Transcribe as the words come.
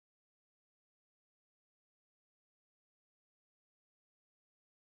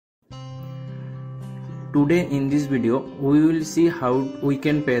Today in this video we will see how we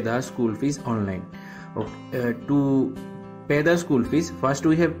can pay the school fees online. To pay the school fees, first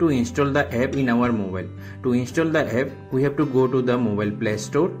we have to install the app in our mobile. To install the app, we have to go to the mobile Play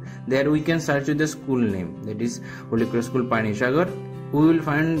Store. There we can search with the school name, that is Holy Cross School Panisagar. We will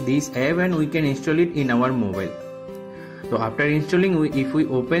find this app and we can install it in our mobile. So after installing, if we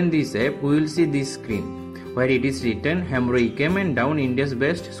open this app, we will see this screen where it is written Hamro Ecam and down India's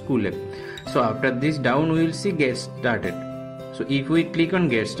best school app. So after this down, we will see Get Started. So if we click on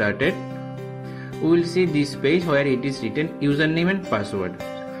Get Started, we will see this page where it is written username and password.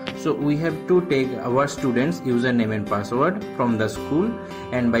 So we have to take our students username and password from the school,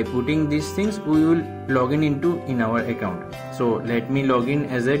 and by putting these things we will log in our account. So let me log in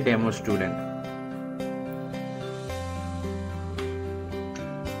as a demo student.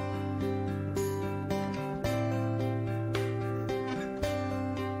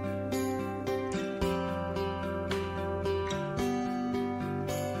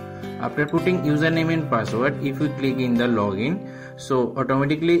 After putting username and password, if we click in the login, so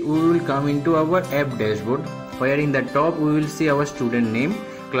automatically we will come into our app dashboard, where in the top we will see our student name,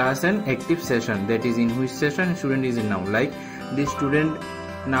 class and active session, that is in which session student is in now. Like this student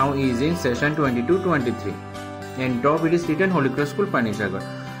now is in session 22-23 and top it is written Holy Cross School Panisagar.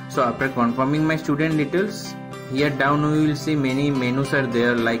 So after confirming my student details, here down we will see many menus are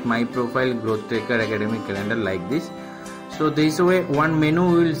there, like my profile, growth tracker, academic calendar, like this. So this way one menu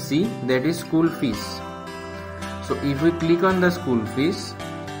we will see, that is school fees. So if we click on the school fees,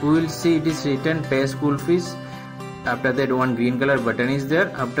 we will see it is written pay school fees. After that one green color button is there.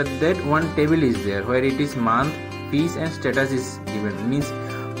 After that one table is there where it is month, fees and status is given, means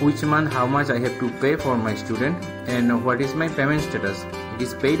which month how much I have to pay for my student and what is my payment status, it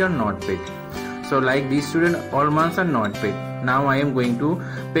is paid or not paid. So like this student all months are not paid. Now I am going to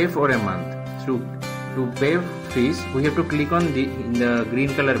pay for a month. So to pay fees, we have to click on the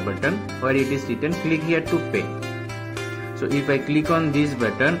green color button where it is written click here to pay. So if I click on this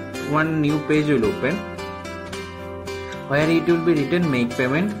button, one new page will open where it will be written make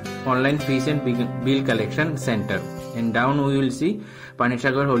payment, online fees and bill collection center, and down we will see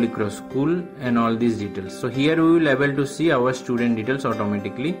Panisagar Holy Cross School and all these details. So here we will able to see our student details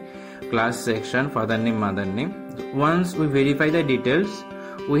automatically, class section, father name, mother name. Once we verify the details,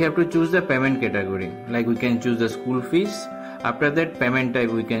 we have to choose the payment category, like we can choose the school fees. After that payment type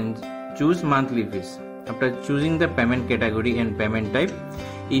we can choose monthly fees. After choosing the payment category and payment type,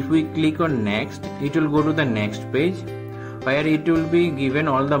 if we click on next, it will go to the next page where it will be given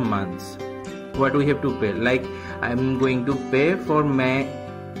all the months what we have to pay. Like I am going to pay for May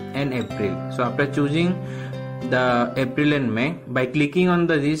and April. So after choosing the April and May, by clicking on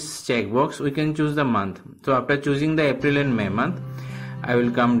this checkbox we can choose the month. So after choosing the April and May month, I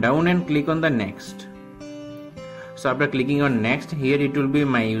will come down and click on the next. So after clicking on next, here it will be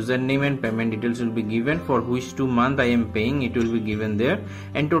my username and payment details will be given, for which 2 months I am paying, it will be given there,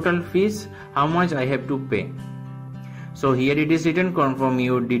 and total fees how much I have to pay. So here it is written confirm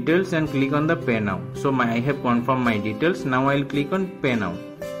your details and click on the pay now. So I have confirmed my details. Now I will click on pay now.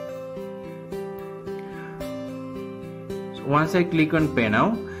 So once I click on pay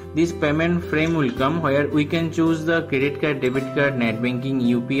now, this payment frame will come where we can choose the credit card, debit card, net banking,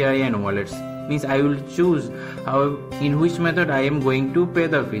 UPI and wallets. Means I will choose in which method I am going to pay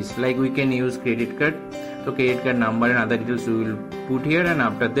the fees. Like we can use credit card. So credit card number and other details we will put here, and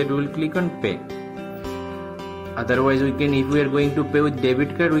after that we will click on pay. Otherwise we can, if we are going to pay with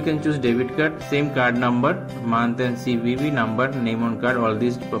debit card, we can choose debit card, same card number, month and CVV number, name on card, all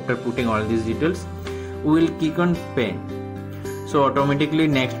these. After putting all these details, we will click on pay. So automatically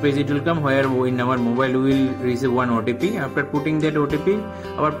next page it will come where in our mobile we will receive one OTP. After putting that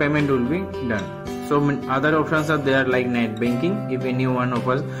OTP, our payment will be done. So other options are there, like net banking. If any one of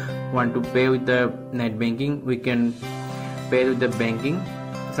us want to pay with the net banking, we can pay with the banking.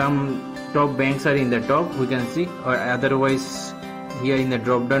 Some top banks are in the top, we can see, or otherwise here in the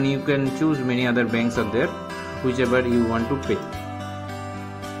drop down you can choose many other banks are there, whichever you want to pay.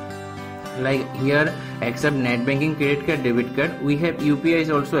 Like here, except net banking, credit card, debit card, we have UPI is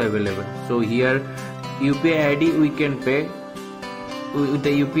also available. So here UPI ID we can pay with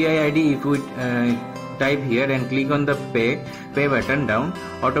the UPI ID. If we type here and click on the pay button down,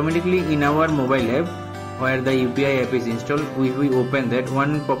 automatically in our mobile app where the UPI app is installed, if we open that,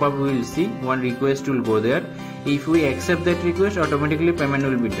 one pop-up we will see, one request will go there. If we accept that request, automatically payment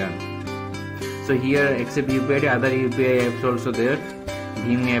will be done. So here accept UPI, other UPI apps also there,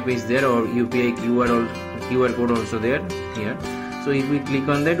 Bhim app is there, or UPI QR code also there here. So if we click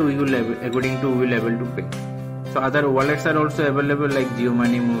on that, we will able to pay. So other wallets are also available like Jio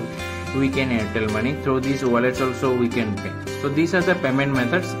Money, we can Airtel Money. Through these wallets also we can pay. So these are the payment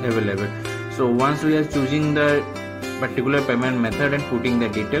methods available. So once we are choosing the particular payment method and putting the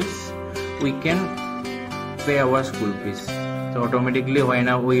details, we can pay our school fees. So automatically when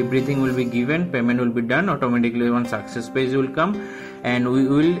everything will be given, payment will be done, automatically one success page will come, and we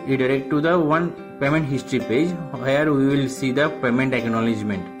will redirect to the one payment history page where we will see the payment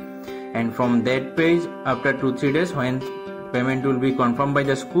acknowledgement. And from that page, after 2-3 days, when payment will be confirmed by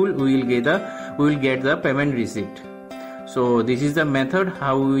the school, we will get the payment receipt. So this is the method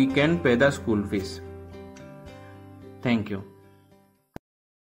how we can pay the school fees. Thank you.